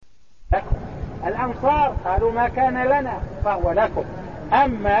الأنصار قالوا ما كان لنا فهو لكم.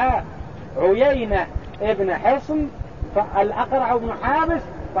 أما عيينة ابن حصن الأقرع بن حابس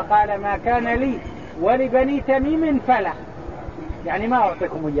فقال ما كان لي ولبني تميم فلا، يعني ما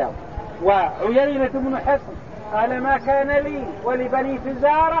أعطيكم إياه. وعيينة بن حصن قال ما كان لي ولبني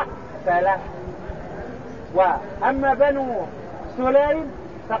فزارة فلا. وأما بنو سليم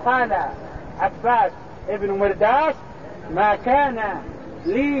فقال عباس ابن مرداس ما كان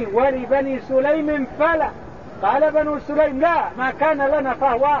لي ولبني سليم فلا. قال بنو سليم لا ما كان لنا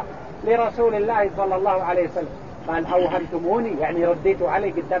فهو لرسول الله صلى الله عليه وسلم. قال أوهمتموني، يعني رديتوا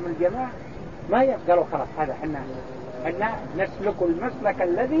علي قدام الجماعة. ما يقالوا خلاص هذا حنا نسلك المسلك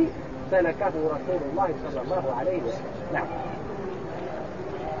الذي سلكه رسول الله صلى الله عليه وسلم. نعم.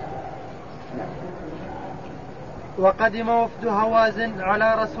 وقدم وفد هوازن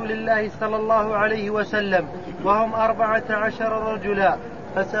على رسول الله صلى الله عليه وسلم وهم 14 رجلا،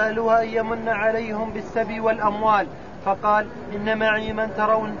 فسألوها أن يمن عليهم بالسبي والأموال، فقال إن معي من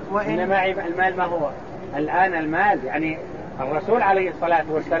ترون. إن معي المال. ما هو الآن المال؟ يعني الرسول عليه الصلاة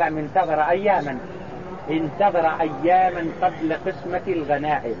والسلام انتظر أياما قبل قسمة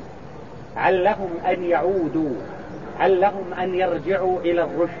الغنائم، علهم أن يعودوا، علهم أن يرجعوا إلى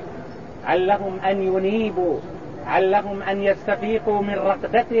الرشد، علهم أن ينيبوا، علهم أن يستفيقوا من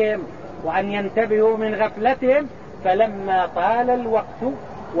رقدتهم وأن ينتبهوا من غفلتهم. فلما طال الوقت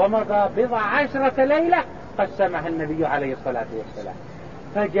ومضى 10 ليلة قسمها النبي عليه الصلاة والسلام.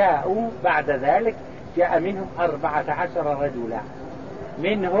 فجاءوا بعد ذلك جاء منهم 14 رجلا،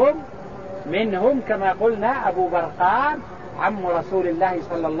 منهم كما قلنا أبو برقان عم رسول الله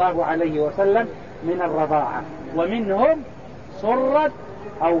صلى الله عليه وسلم من الرضاعة، ومنهم صرد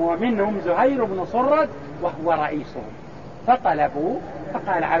أو منهم زهير بن صرد وهو رئيسهم. فطلبوا،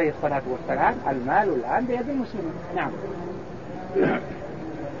 فقال عليه الصلاة والسلام المال الآن بيد المسلمين. نعم.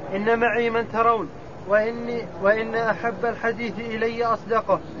 إن معي من ترون وإن أحب الحديث إلي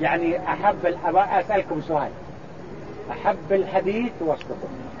أصدقه. يعني أسألكم سؤال، أحب الحديث وأصدقه.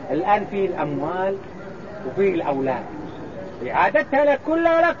 الآن في الأموال وفي الأولاد، إعادتها لك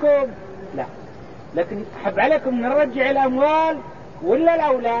كلها لكم لا، لكن أحب عليكم نرجع الأموال ولا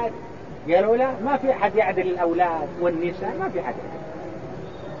الأولاد؟ قالوا لا، ما في أحد يعدل الأولاد والنساء، ما في أحد يعدل.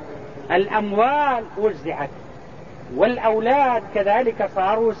 الأموال وزعت والأولاد كذلك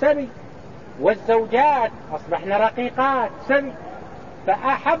صاروا سبي، والزوجات أصبحن رقيقات سبي.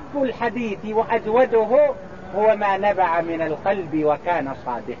 فأحب الحديث وأجوده هو ما نبع من القلب وكان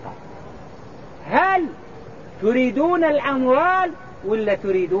صادقا. هل تريدون الأموال ولا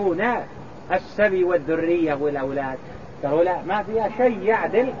تريدون السبي والذرية والأولاد؟ قالوا لا، ما فيها شيء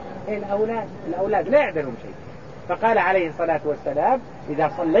يعدل الأولاد لا يعدلهم شيء. فقال عليه الصلاة والسلام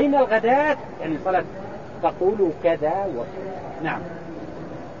إذا صلينا الغداة، يعني صلاة، فقولوا كذا وكذا. نعم.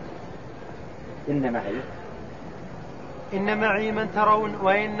 إن معي من ترون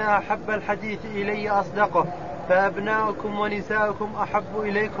وإن أحب الحديث إلي أصدقه، فأبناؤكم ونساؤكم أحب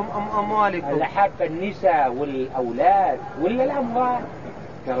إليكم أم أموالكم؟ أحب النساء والأولاد ولا الأموال؟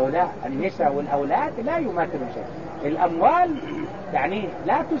 قالوا لا، النساء والأولاد لا يماثلون شيء، الأموال يعني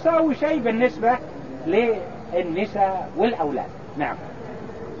لا تساوي شيء بالنسبة للنساء والأولاد. نعم.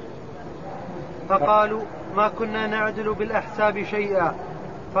 فقالوا ما كنا نعدل بالأحساب شيئا.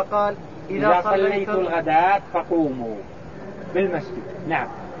 فقال إذا صليت الغداة فقوموا بالمسجد. نعم.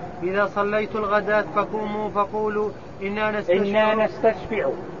 إذا صليت الغداة فقوموا فقولوا إنا نستشفع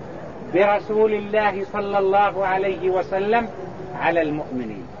برسول الله صلى الله عليه وسلم على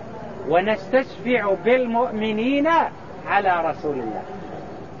المؤمنين، ونستشفع بالمؤمنين على رسول الله.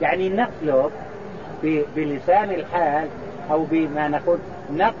 يعني نطلب بلسان الحال أو بما نقول،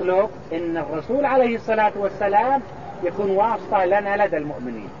 نطلب إن الرسول عليه الصلاة والسلام يكون واسطة لنا لدى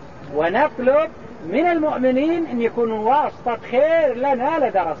المؤمنين، ونطلب من المؤمنين أن يكونوا واسطة خير لنا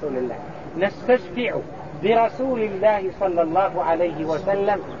لدى رسول الله. نستشفع برسول الله صلى الله عليه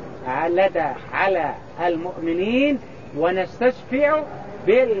وسلم على المؤمنين، ونستشفع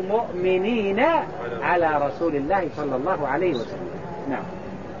بالمؤمنين على رسول الله صلى الله عليه وسلم. نعم.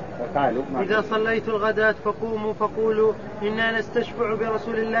 وقالوا إذا صليت الغداة فقوموا فقولوا إنا نستشفع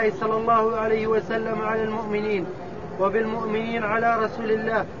برسول الله صلى الله عليه وسلم على المؤمنين، وبالمؤمنين على رسول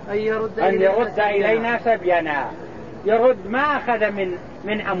الله أن يرد إلينا سبينا، يرد ما أخذ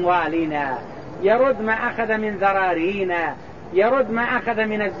من أموالنا، يرد ما أخذ من ذرارينا، يرد ما أخذ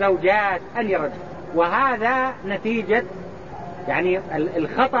من الزوجات، أن يرد. وهذا نتيجة يعني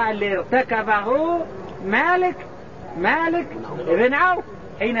الخطأ اللي ارتكبه مالك ابن عوف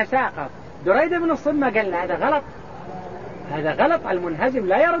حين ساقه دريد بن الصمة. قال هذا غلط، المنهزم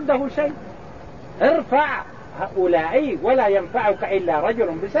لا يرده شيء، ارفع هؤلاء ولا ينفعك إلا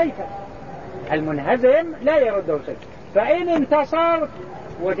رجل بسيفه. المنهزم لا يرده شيء. فإن انتصرت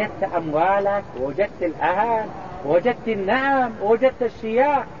وجدت أموالك، وجدت الأهل، وجدت النعم، وجدت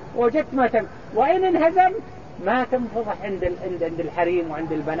الشياء، وجدت ما تم. وإن انهزمت ما تنفضح عند الحريم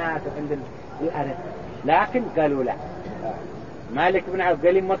وعند البنات وعند الأرض. لكن قالوا لا، مالك بن عوف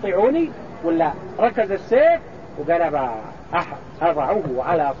قال لهم اطيعوني، ولا ركز السيف وقال أضعه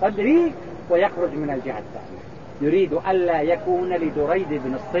على صدري ويخرج من الجهة الثانية، يريد ألا يكون لدريد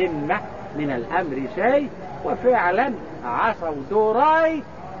بن الصمة من الأمر شيء. وفعلا عصوا دريد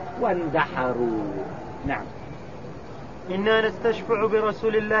واندحروا. نعم. إنا نستشفع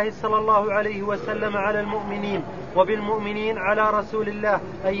برسول الله صلى الله عليه وسلم على المؤمنين وبالمؤمنين على رسول الله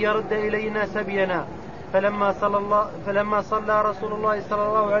أن يرد إلينا سبينا. فلما صلى رسول الله صلى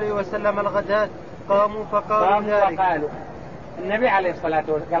الله عليه وسلم الغداة قاموا فقالوا ذلك. وقالوا النبي عليه الصلاة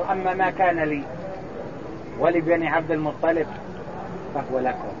والسلام قال أما ما كان لي ولبني عبد المطلب فهو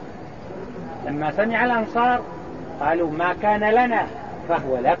لكم. لما سمع الأنصار قالوا ما كان لنا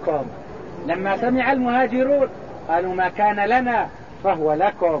فهو لكم. لما سمع المهاجرون قالوا ما كان لنا فهو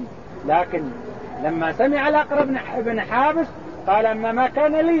لكم. لكن لما سمع الأقرع بن حابس قال أما ما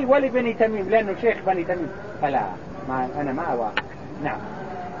كان لي ولبني تميم، لأنه شيخ بني تميم، فلا أنا ما أوافق. نعم.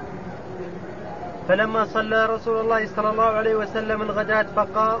 فلما صلى رسول الله صلى الله عليه وسلم الغداة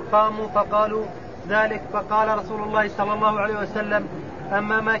قاموا فقالوا ذلك. فقال رسول الله صلى الله عليه وسلم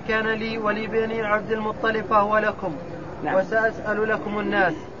أما ما كان لي ولبني عبد المطلب فهو لكم. نعم. وسأسأل لكم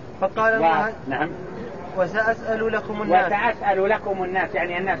الناس. فقال نعم. وسأسأل لكم الناس. وسأسأل لكم الناس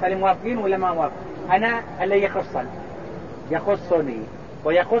يعني الناس اللي موافقين ولا ما موافقين. أنا اللي يخصني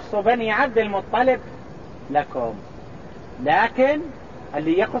ويخص بني عبد المطلب لكم، لكن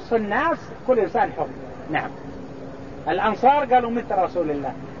اللي يخص الناس كل إنسان حر. نعم. الأنصار قالوا مثل رسول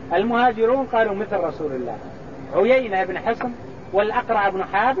الله، المهاجرون قالوا مثل رسول الله. عيينة بن حصن والأقرع بن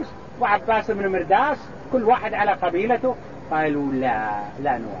حابس وعباس بن مرداس كل واحد على قبيلته قالوا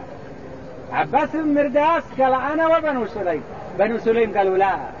لا نوافق. عباس بن مرداس قال أنا وبنو سليم. بنو سليم قالوا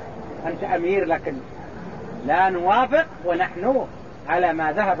لا أنت أمير لكن لا نوافق ونحن على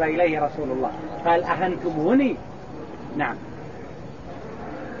ما ذهب إليه رسول الله. قال أهنتموني. نعم.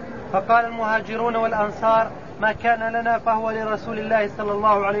 فقال المهاجرون والأنصار ما كان لنا فهو لرسول الله صلى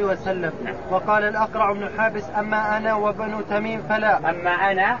الله عليه وسلم. نعم. وقال الأقرع بن حابس أما أنا وبنو تميم فلا. أما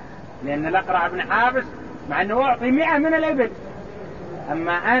أنا لأن الأقرع بن حابس مع أنه أعطي 100 من الإبل،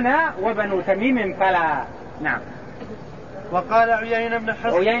 أما أنا وبنو تميم فلا. نعم. وقال عيينة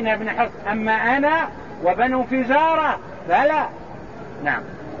بن حصن أما أنا وبنو فزارة فلا. نعم.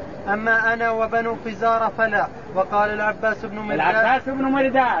 أما أنا وبنو فزارة فلا. وقال العباس بن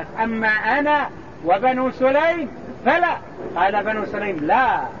مرداس أما أنا وبنو سليم فلا. قال بنو سليم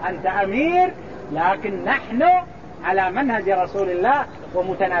لا أنت أمير لكن نحن على منهج رسول الله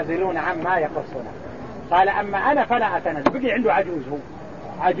ومتنازلون عما يخصنا. قال أما أنا فلا أتنازل. بقي عنده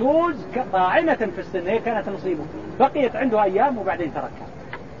عجوز طاعنة في السن، هي كانت نصيبه، بقيت عنده أيام وبعدين تركها،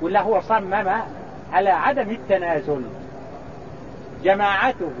 ولا هو صمم على عدم التنازل.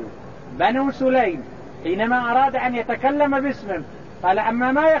 جماعته بنو سليم حينما أراد أن يتكلم باسمه قال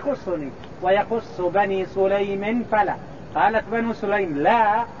أما ما يخصني ويخص بني سليم فلا. قالت بنو سليم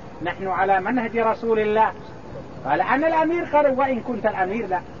لا نحن على منهج رسول الله. قال أنا الأمير. قالوا وإن كنت الأمير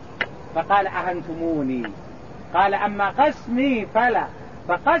لا. فقال أهنتموني. قال أما قسمي فلا.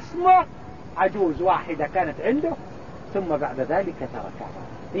 فقسمه عجوز واحدة كانت عنده ثم بعد ذلك تركها،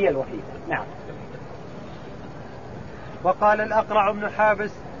 هي الوحيدة. نعم. وقال الأقرع بن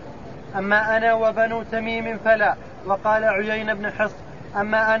حابس أما أنا وبنو تميم فلا. وقال عيينة بن حصن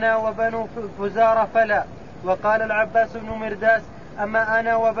أما أنا وبنو فزارة فلا. وقال العباس بن مرداس أما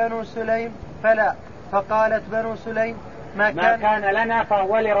أنا وبنو سليم فلا. فقالت بنو سليم ما كان لنا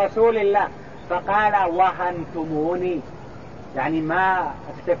فهو لرسول الله. فقال وهنتموني يعني ما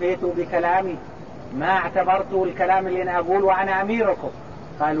اكتفيتوا بكلامي، ما اعتبرتوا الكلام اللي أنا أقول وأنا أميركم.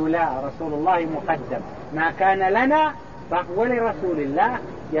 قالوا لا رسول الله مقدم، ما كان لنا فهو لرسول الله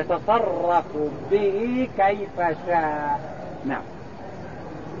يتصرف به كيف شاء. نعم.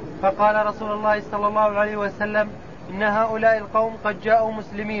 فقال رسول الله صلى الله عليه وسلم إن هؤلاء القوم قد جاءوا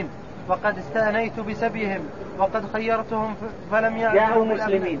مسلمين وقد استأنيت بسبيهم وقد خيرتهم فلم يأتوا. جاءوا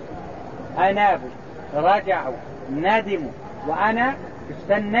مسلمين أنابوا رجعوا ندموا وأنا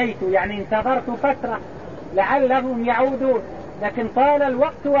استنيت يعني انتظرت فترة لعلهم يعودون، لكن طال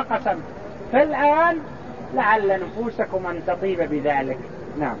الوقت وقسمت، فالآن لعل نفوسكم أن تطيب بذلك.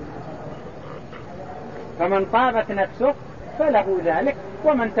 نعم. فمن طابت نفسه فله ذلك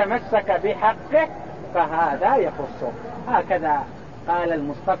ومن تمسك بحقه فهذا يخصه. هكذا قال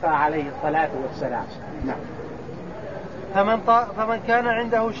المصطفى عليه الصلاة والسلام. نعم. فمن كان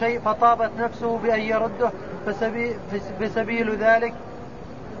عنده شيء فطابت نفسه بأن يرده فسبيل ذلك.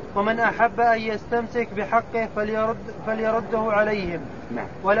 ومن أحب أن يستمسك بحقه فليرده عليهم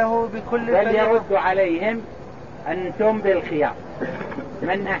وله بكل فليرد عليهم. أنتم بالخيار.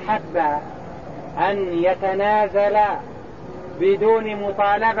 من أحب أن يتنازل بدون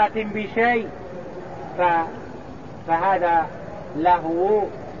مطالبة بشيء فهذا له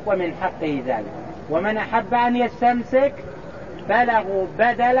ومن حقه ذلك. ومن أحب أن يستمسك فله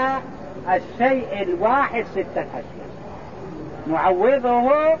بدل الشيء الواحد 6 أشياء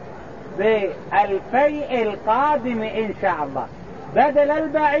نعوضه بالفيء القادم إن شاء الله. بدل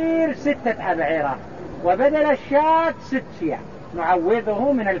البعير 6 أبعرة وبدل الشاة 6 شياه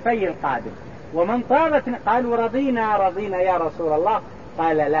نعوضه من الفيء القادم. ومن طالت قالوا رضينا يا رسول الله،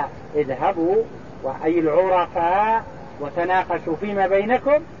 قال لا، اذهبوا أي العرفاء وتناقشوا فيما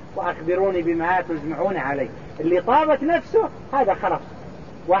بينكم وأخبروني بما تجمعون عليه. اللي طابت نفسه هذا خلاص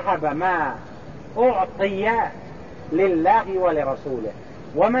وهب ما أعطي لله ولرسوله.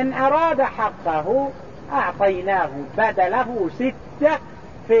 ومن أراد حقه أعطيناه بدله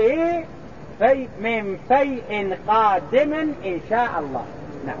 6 من فيء قادم إن شاء الله.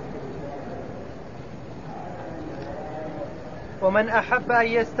 نعم. ومن أحب أن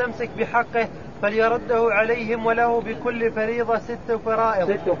يستمسك بحقه فليرده عليهم وله بكل فريضة 6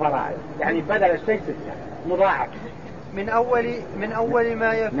 فرائض. 6 فرائض يعني بدل الشيء 6 مضاعف من أول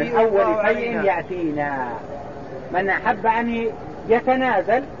ما يفيء من أول فيء يأتينا. من أحب أن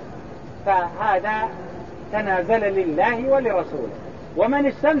يتنازل فهذا تنازل لله ولرسوله. ومن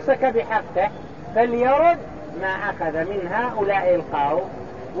استمسك بحقه فليرد ما أخذ من هؤلاء القوم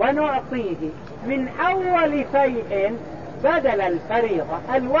ونعطيه من أول فيء بدل الفريضة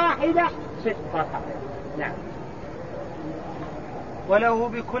الواحدة 6 فرائض. نعم. وله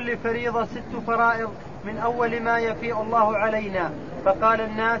بكل فريضة 6 فرائض من أول ما يفيء الله علينا. فقال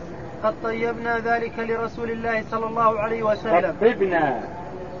الناس قد طيبنا ذلك لرسول الله صلى الله عليه وسلم.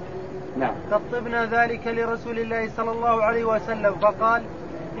 قد طبنا ذلك لرسول الله صلى الله عليه وسلم. فقال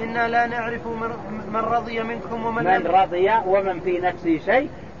إنا لا نعرف من رضي منكم من رضي ومن في نفسه شيء،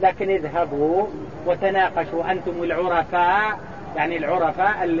 لكن اذهبوا وتناقشوا أنتم العرفاء، يعني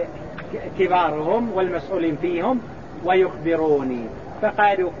العرفاء كبارهم والمسؤولين فيهم، ويخبروني.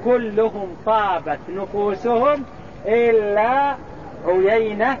 فقالوا كلهم طابت نفوسهم إلا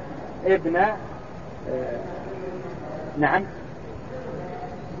عيينة ابن نعم.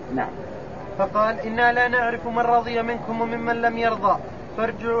 فقال إنا لا نعرف من رضي منكم وممن لم يرضى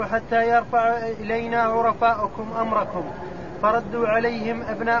فارجعوا حتى يرفع إلينا عرفاؤكم أمركم. فردوا عليهم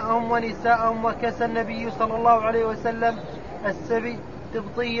أبناءهم ونساءهم وكسى النبي صلى الله عليه وسلم السبي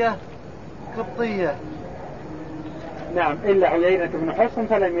قبطية. نعم. إلا عيينة بن حصن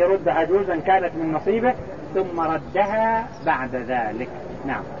فلم يرد عجوزا كانت من نصيبه ثم ردها بعد ذلك.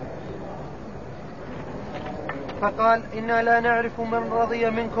 نعم. فقال إنا لا نعرف من رضي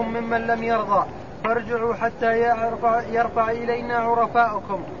منكم ممن لم يرضى فارجعوا حتى يرفع إلينا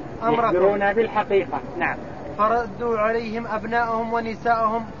عرفاؤكم أمركم. يخبرونا بالحقيقة. نعم. فردوا عليهم أبناءهم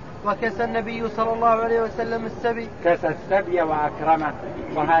ونساءهم وكسى النبي صلى الله عليه وسلم السبي. كسى السبي وأكرمه،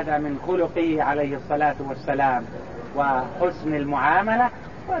 وهذا من خلقه عليه الصلاة والسلام وحسن المعاملة.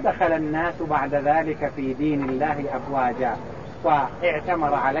 ودخل الناس بعد ذلك في دين الله أفواجا،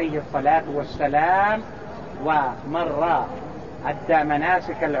 واعتمر عليه الصلاة والسلام ومر أدى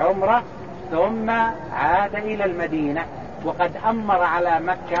مناسك العمرة ثم عاد إلى المدينة. وقد أمر على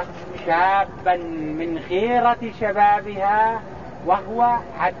مكة شابا من خيرة شبابها وهو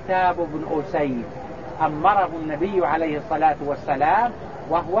عتاب بن أسيد، أمره النبي عليه الصلاة والسلام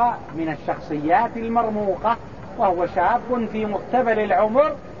وهو من الشخصيات المرموقة، وهو شاب في مقتبل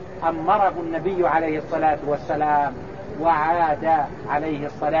العمر. أمره النبي عليه الصلاة والسلام وعاد عليه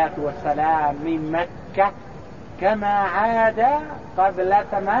الصلاة والسلام من مكة كما عاد قبل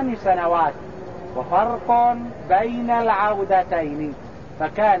 8 سنوات، وفرق بين العودتين.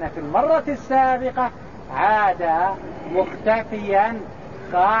 فكان في المرة السابقة عاد مختفيا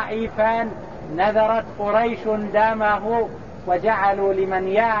خائفا، نذرت قريش دمه وجعلوا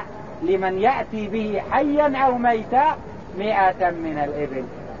لمن يأتي به حيا أو ميتا 100 من الإبل.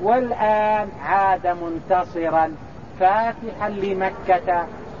 والآن عاد منتصرا فاتحا لمكة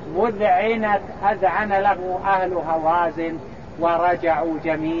أذعن له أهل هوازن، ورجعوا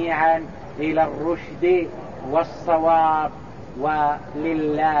جميعا إلى الرشد والصواب.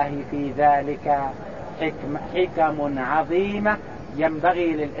 ولله في ذلك حكم عظيمة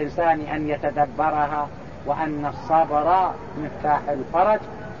ينبغي للإنسان أن يتدبرها، وأن الصبر مفتاح الفرج،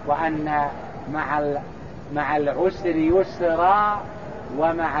 وأن مع العسر يسرا،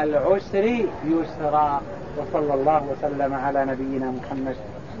 ومع العسر يسرا. وصلى الله وسلم على نبينا محمد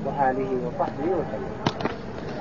وآله وصحبه وسلم.